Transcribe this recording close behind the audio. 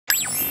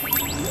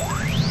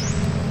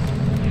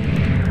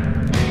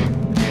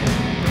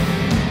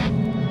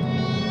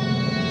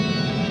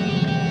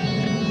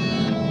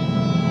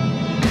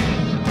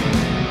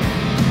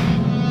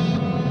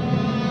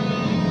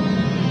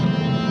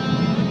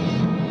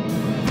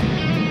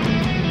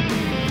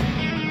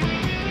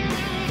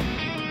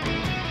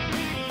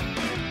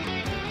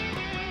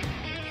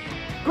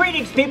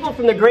Greetings, people,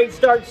 from the Great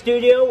Start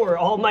Studio, where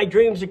all my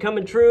dreams are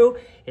coming true.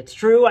 It's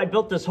true, I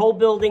built this whole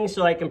building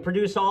so I can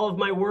produce all of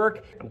my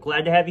work. I'm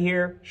glad to have you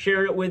here,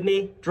 sharing it with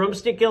me.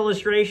 Drumstick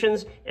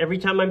illustrations. Every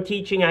time I'm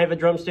teaching, I have a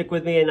drumstick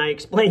with me, and I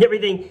explain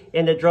everything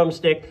in the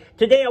drumstick.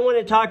 Today, I want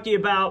to talk to you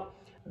about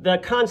the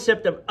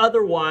concept of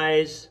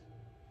otherwise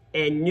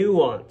and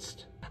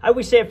nuanced. I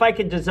always say if I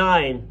could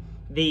design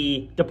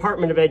the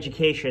Department of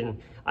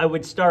Education, I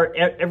would start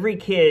every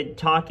kid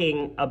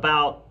talking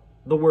about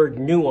the word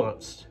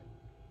nuanced.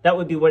 That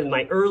would be one of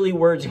my early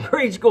words in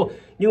grade school,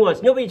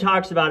 nuance. Nobody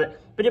talks about it,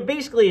 but it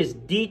basically is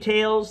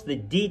details, the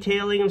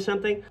detailing of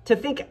something. To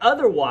think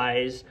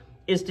otherwise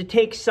is to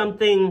take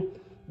something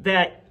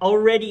that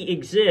already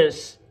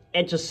exists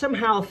and to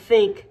somehow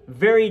think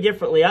very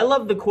differently. I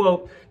love the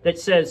quote that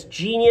says,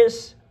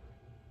 genius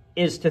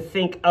is to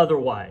think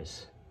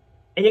otherwise.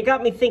 And it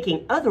got me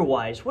thinking,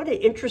 otherwise, what an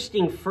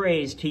interesting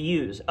phrase to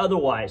use,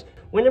 otherwise.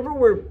 Whenever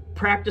we're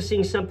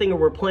practicing something or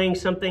we're playing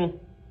something,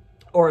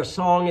 or a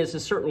song is a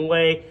certain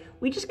way,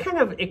 we just kind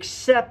of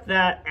accept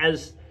that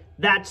as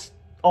that's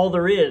all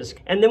there is.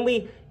 And then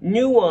we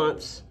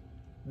nuance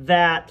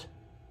that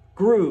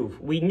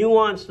groove. We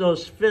nuance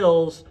those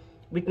fills.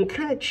 We can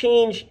kind of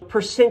change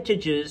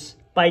percentages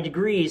by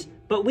degrees,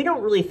 but we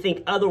don't really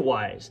think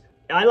otherwise.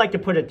 I like to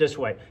put it this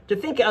way. To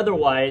think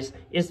otherwise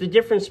is the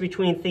difference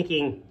between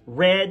thinking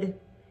red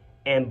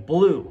and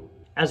blue,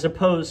 as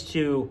opposed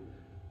to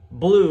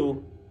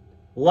blue,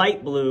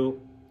 light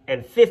blue,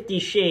 and 50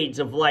 shades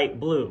of light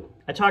blue.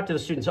 I talk to the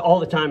students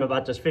all the time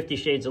about this 50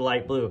 shades of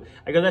light blue.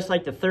 I go, that's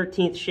like the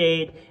 13th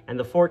shade and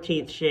the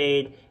 14th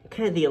shade,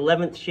 kind of the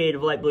 11th shade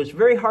of light blue. It's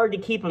very hard to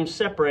keep them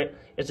separate.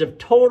 It's a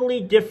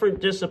totally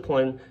different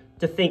discipline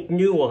to think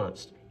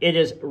nuanced. It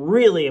is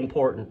really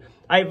important.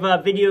 I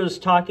have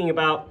videos talking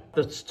about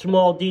the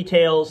small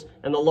details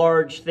and the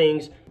large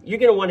things. You're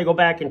going to want to go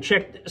back and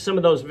check some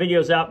of those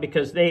videos out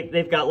because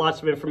they've got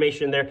lots of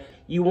information there.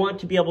 You want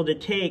to be able to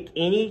take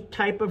any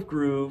type of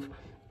groove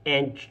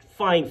and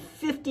find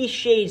 50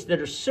 shades that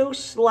are so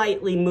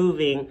slightly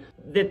moving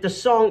that the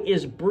song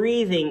is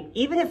breathing,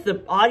 even if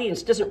the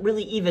audience doesn't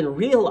really even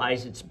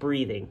realize it's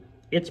breathing.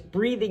 It's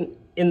breathing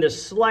in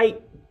this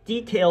slight,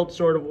 detailed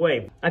sort of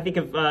way. I think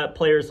of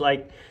players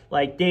like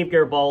Dave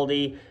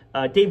Garibaldi,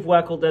 Dave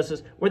Weckl does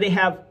this, where they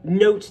have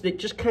notes that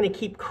just kind of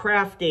keep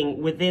crafting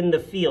within the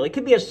feel. It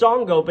could be a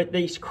songo, but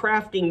these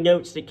crafting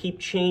notes that keep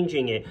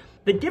changing it.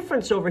 The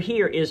difference over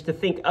here is to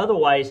think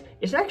otherwise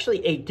is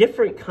actually a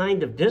different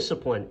kind of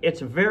discipline. It's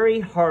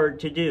very hard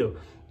to do.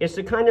 It's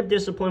the kind of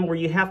discipline where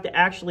you have to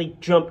actually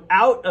jump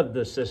out of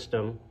the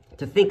system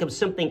to think of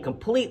something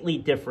completely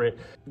different.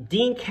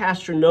 Dean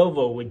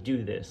Castronovo would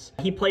do this.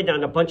 He played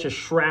on a bunch of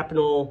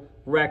Shrapnel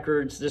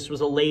records. This was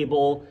a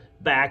label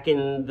back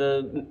in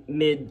the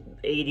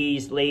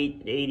mid-'80s,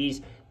 late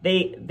 '80s.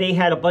 They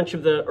had a bunch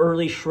of the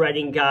early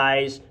shredding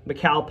guys,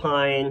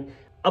 McAlpine,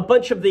 a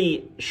bunch of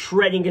the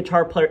shredding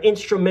guitar player,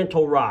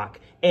 instrumental rock,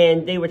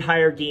 and they would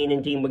hire Dean,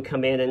 and Dean would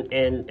come in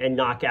and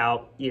knock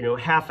out, you know,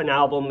 half an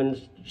album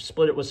and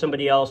split it with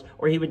somebody else,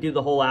 or he would do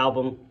the whole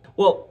album.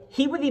 Well,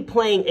 he would be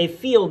playing a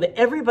feel that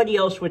everybody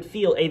else would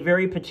feel a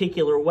very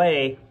particular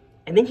way,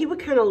 and then he would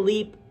kind of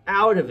leap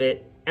out of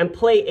it and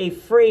play a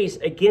phrase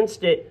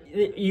against it.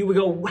 You would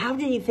go, how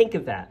did you think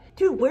of that?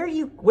 Dude, where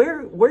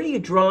are you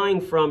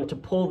drawing from to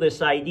pull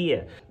this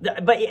idea?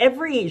 But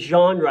every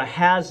genre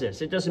has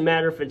this. It doesn't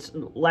matter if it's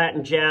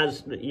Latin,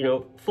 jazz, you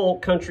know,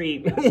 folk,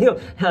 country,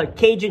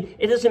 Cajun.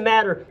 It doesn't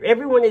matter.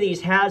 Every one of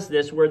these has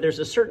this where there's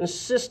a certain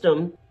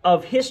system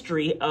of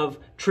history, of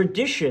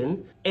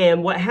tradition.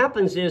 And what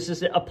happens is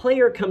that a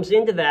player comes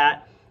into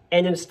that,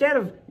 and instead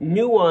of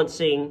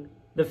nuancing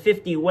the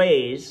 50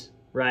 ways,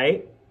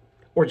 right?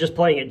 Or just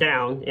playing it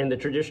down in the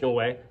traditional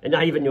way and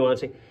not even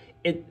nuancing,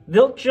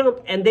 they'll jump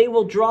and they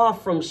will draw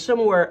from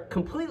somewhere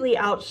completely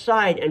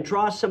outside and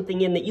draw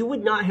something in that you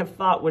would not have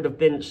thought would have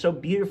been so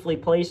beautifully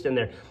placed in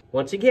there.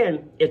 Once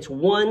again, it's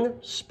one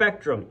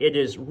spectrum. It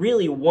is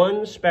really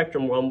one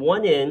spectrum. On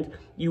one end,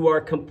 you are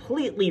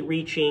completely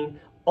reaching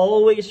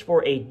always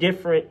for a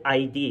different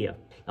idea.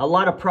 A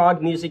lot of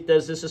prog music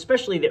does this,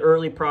 especially the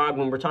early prog,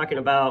 when we're talking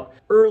about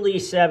early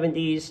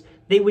 70s.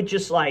 They would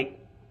just like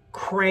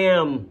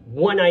cram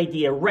one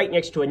idea right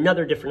next to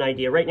another different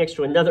idea, right next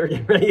to another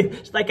different idea.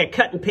 It's like a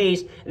cut and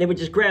paste, and they would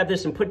just grab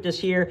this and put this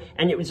here,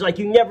 and it was like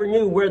you never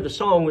knew where the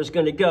song was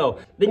going to go.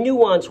 The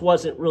nuance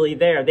wasn't really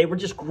there. They were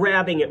just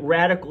grabbing at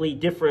radically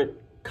different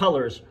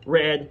colors,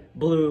 red,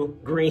 blue,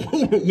 green,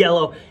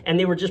 yellow, and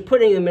they were just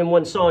putting them in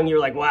one song. You're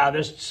like, wow,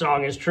 this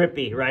song is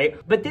trippy, right?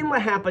 But then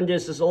what happened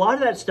is a lot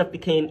of that stuff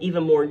became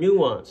even more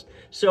nuanced.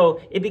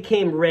 So it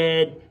became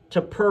red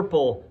to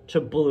purple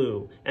to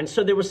blue. And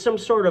so there was some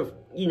sort of,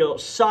 you know,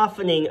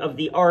 softening of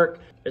the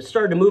arc. It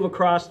started to move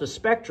across the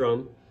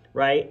spectrum,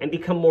 right, and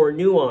become more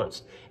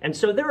nuanced. And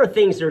so there are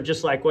things that are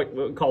just like what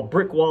we call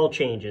brick wall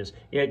changes.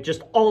 You know,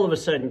 just all of a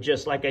sudden,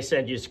 just like I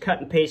said, you just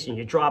cut and paste and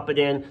you drop it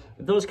in.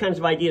 Those kinds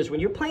of ideas. When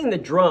you're playing the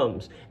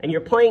drums and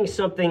you're playing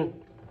something,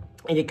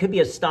 and it could be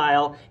a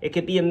style, it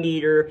could be a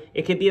meter,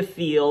 it could be a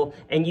feel,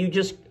 and you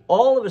just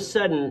all of a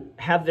sudden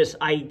have this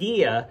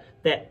idea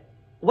that,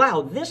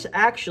 wow, this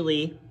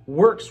actually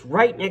works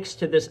right next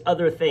to this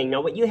other thing.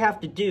 Now, what you have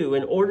to do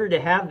in order to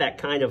have that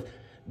kind of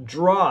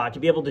draw, to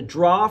be able to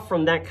draw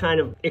from that kind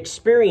of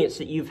experience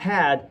that you've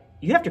had,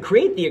 you have to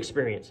create the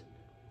experience.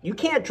 You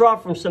can't draw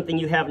from something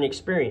you haven't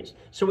experienced.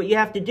 So what you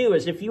have to do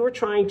is, if you were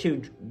trying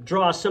to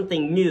draw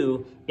something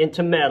new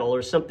into metal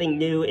or something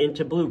new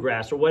into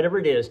bluegrass or whatever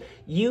it is,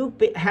 you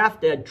have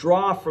to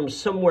draw from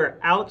somewhere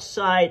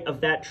outside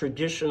of that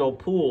traditional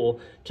pool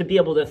to be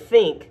able to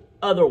think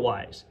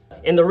otherwise.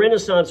 In the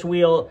Renaissance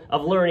wheel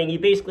of learning, you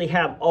basically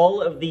have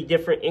all of the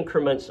different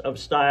increments of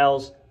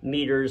styles,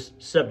 meters,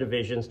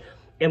 subdivisions.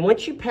 And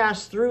once you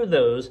pass through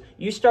those,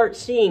 you start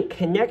seeing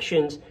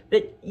connections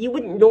that you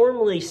wouldn't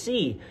normally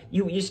see.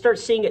 You start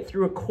seeing it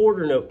through a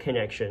quarter note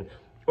connection,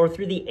 or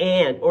through the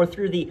and, or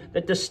through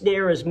that the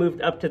snare is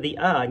moved up to the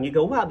and you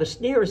go, wow, the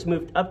snare is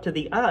moved up to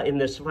the in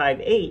this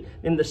 5/8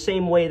 in the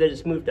same way that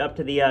it's moved up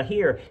to the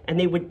here. And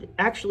they would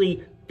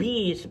actually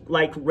be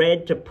like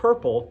red to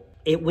purple.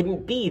 It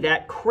wouldn't be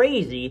that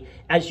crazy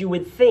as you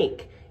would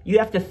think. You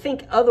have to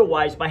think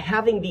otherwise by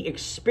having the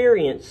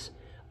experience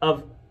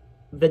of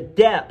the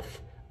depth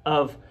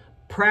of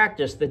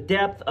practice, the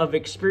depth of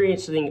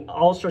experiencing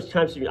all sorts of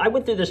times. I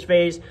went through this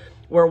phase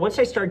where once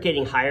I started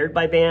getting hired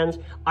by bands,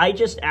 I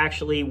just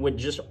actually would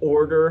just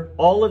order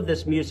all of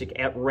this music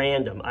at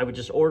random. I would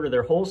just order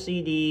their whole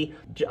CD.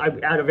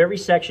 Out of every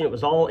section, it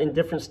was all in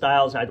different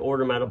styles. I'd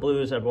order them out of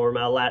blues, I'd order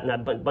them out of Latin,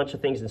 I'd a bunch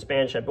of things in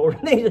Spanish, I'd order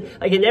things,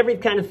 like in every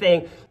kind of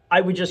thing.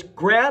 I would just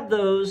grab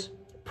those,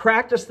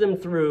 practice them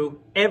through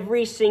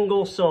every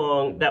single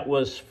song that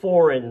was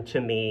foreign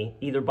to me,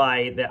 either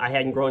by that I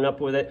hadn't grown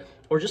up with it,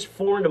 or just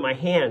foreign to my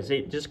hands.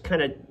 It just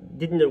kind of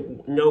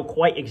didn't know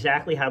quite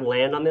exactly how to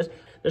land on this.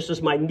 This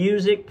was my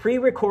music,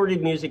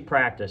 pre-recorded music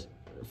practice.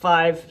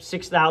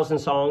 5,000-6,000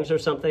 songs or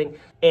something.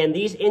 And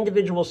these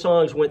individual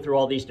songs went through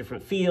all these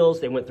different feels.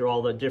 They went through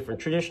all the different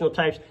traditional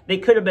types. They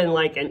could have been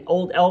like an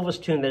old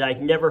Elvis tune that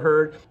I'd never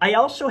heard. I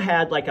also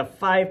had like a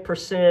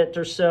 5%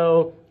 or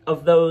so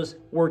of those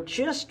were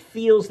just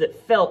feels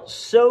that felt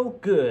so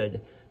good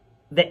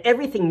that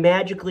everything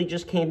magically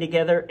just came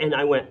together, and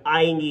I went,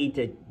 I need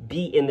to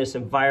be in this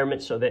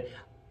environment so that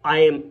I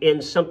am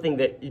in something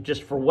that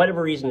just for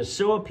whatever reason is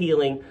so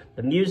appealing.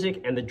 The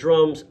music and the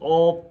drums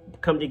all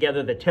come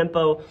together, the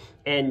tempo,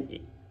 and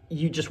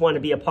you just want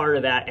to be a part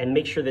of that and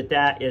make sure that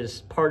that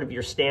is part of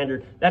your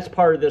standard. That's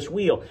part of this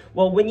wheel.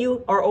 Well, when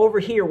you are over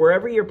here,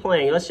 wherever you're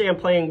playing, let's say I'm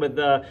playing with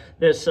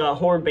this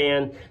horn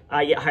band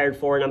I get hired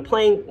for, and I'm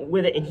playing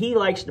with it, and he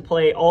likes to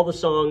play all the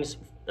songs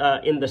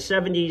in the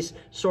 70s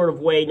sort of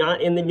way,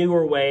 not in the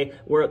newer way,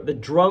 where the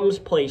drums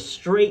play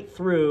straight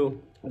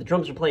through. The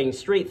drums are playing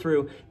straight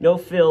through, no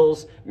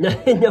fills,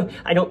 no,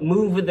 I don't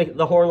move with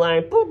the horn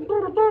line.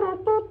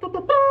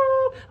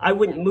 I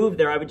wouldn't move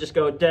there. I would just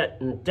go det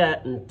and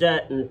det and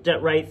det and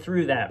det right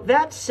through that.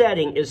 That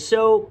setting is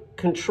so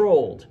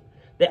controlled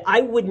that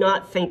I would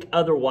not think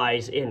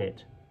otherwise in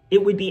it.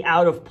 It would be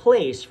out of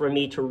place for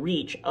me to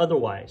reach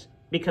otherwise,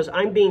 because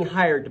I'm being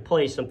hired to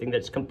play something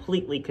that's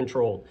completely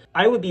controlled.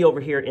 I would be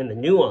over here in the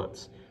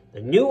nuance.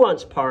 The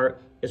nuance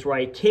part is where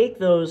I take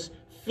those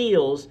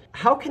feels.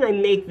 How can I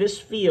make this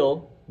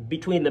feel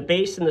between the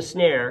bass and the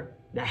snare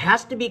that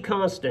has to be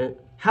constant?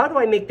 How do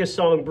I make this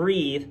song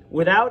breathe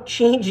without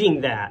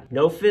changing that?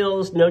 No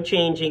fills, no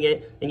changing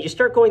it. And you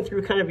start going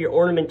through kind of your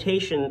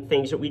ornamentation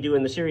things that we do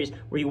in the series,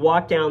 where you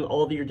walk down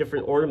all of your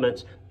different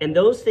ornaments, and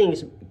those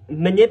things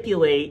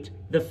manipulate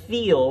the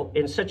feel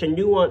in such a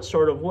nuanced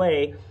sort of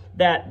way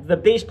that the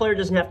bass player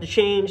doesn't have to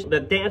change, the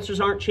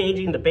dancers aren't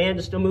changing, the band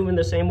is still moving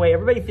the same way,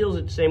 everybody feels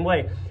it the same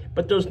way.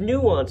 But those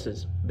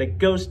nuances, the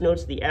ghost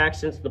notes, the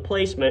accents, the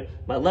placement,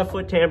 my left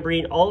foot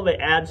tambourine, all of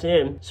it adds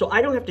in. So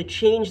I don't have to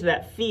change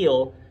that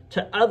feel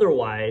to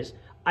otherwise.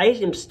 I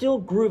am still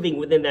grooving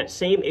within that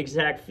same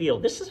exact feel.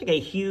 This is like a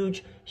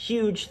huge,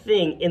 huge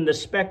thing in the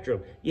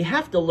spectrum. You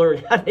have to learn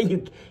how to,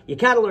 you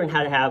gotta learn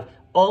how to have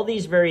all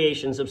these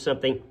variations of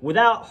something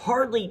without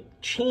hardly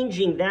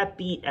changing that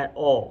beat at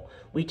all.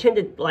 We tend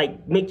to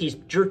like make these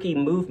jerky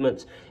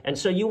movements, and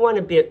so you want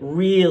to be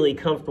really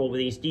comfortable with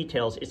these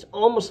details. It's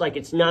almost like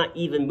it's not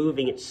even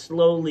moving, it's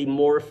slowly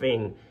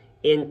morphing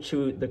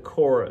into the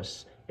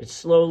chorus. It's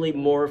slowly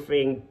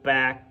morphing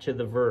back to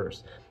the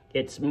verse.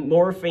 It's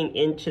morphing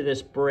into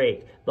this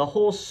break. The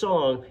whole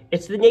song,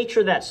 it's the nature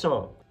of that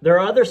song. There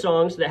are other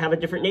songs that have a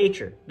different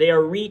nature. They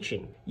are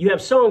reaching. You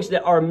have songs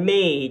that are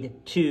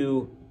made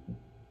to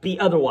be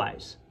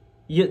otherwise.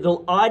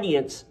 The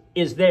audience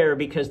is there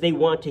because they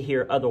want to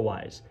hear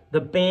otherwise. The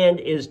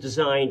band is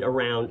designed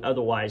around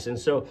otherwise. And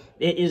so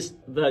it is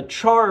the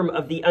charm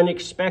of the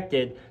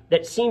unexpected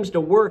that seems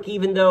to work,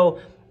 even though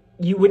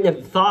you wouldn't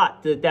have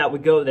thought that that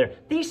would go there.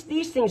 These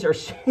things are,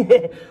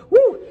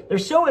 woo, they're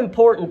so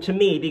important to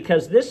me,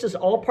 because this is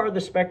all part of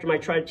the spectrum I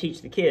try to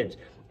teach the kids.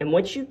 And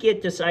once you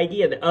get this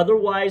idea that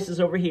otherwise is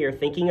over here,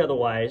 thinking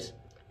otherwise,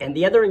 and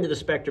the other end of the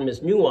spectrum is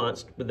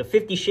nuanced, with the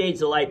 50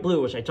 shades of light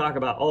blue, which I talk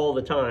about all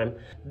the time,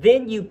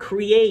 then you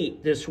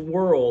create this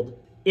world.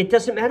 It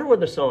doesn't matter where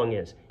the song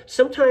is.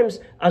 Sometimes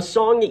a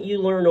song that you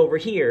learn over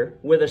here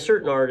with a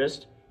certain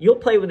artist, you'll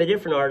play with a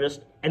different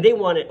artist and they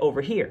want it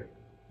over here.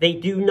 They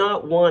do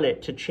not want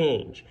it to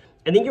change.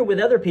 And then you're with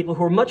other people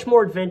who are much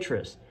more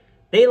adventurous.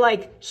 They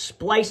like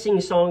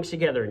splicing songs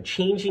together and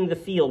changing the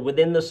feel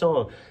within the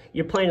song.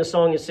 You're playing a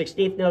song in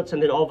 16th notes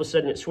and then all of a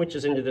sudden it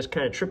switches into this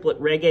kind of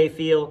triplet reggae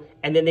feel,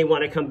 and then they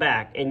want to come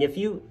back. And if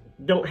you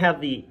don't have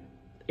the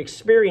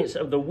experience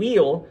of the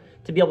wheel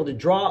to be able to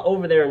draw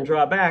over there and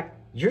draw back,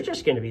 you're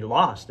just going to be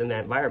lost in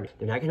that environment.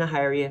 They're not going to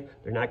hire you.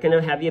 They're not going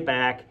to have you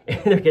back.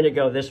 They're going to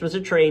go, this was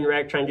a train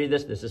wreck trying to do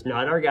this. This is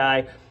not our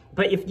guy.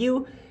 But if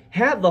you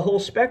have the whole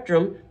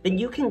spectrum, then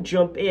you can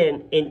jump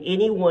in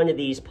any one of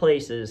these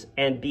places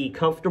and be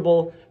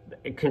comfortable,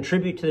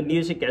 contribute to the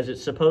music as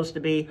it's supposed to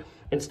be,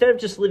 instead of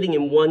just living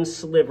in one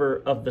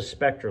sliver of the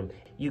spectrum.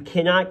 You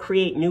cannot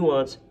create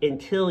nuance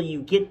until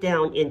you get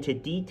down into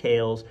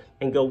details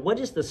and go, what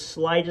is the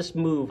slightest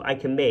move I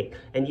can make?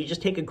 And you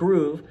just take a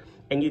groove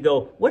and you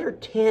go, what are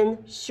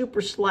 10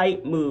 super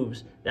slight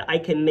moves that I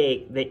can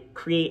make that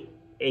create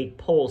a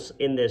pulse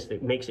in this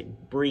that makes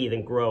it breathe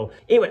and grow?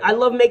 Anyway, I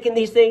love making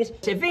these things.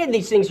 If any of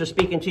these things are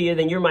speaking to you,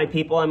 then you're my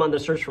people. I'm on the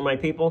search for my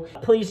people.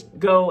 Please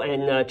go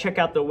and check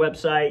out the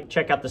website,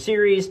 check out the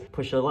series,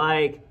 push a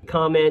like,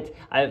 comment.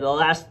 The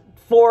last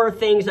 4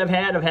 things I've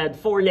had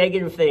 4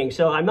 negative things,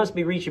 so I must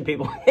be reaching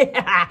people.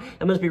 I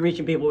must be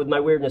reaching people with my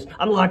weirdness.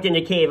 I'm locked in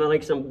a cave. I'm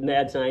like some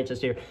mad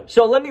scientist here.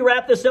 So let me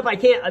wrap this up. I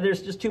can't,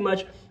 there's just too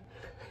much.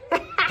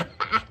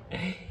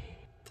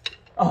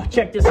 Oh,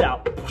 check this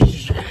out.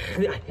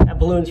 I have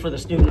balloons for the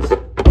students.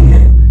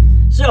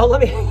 So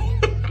let me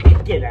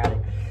get at it.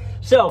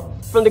 So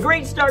from the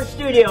Great Start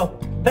Studio,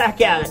 back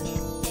at it.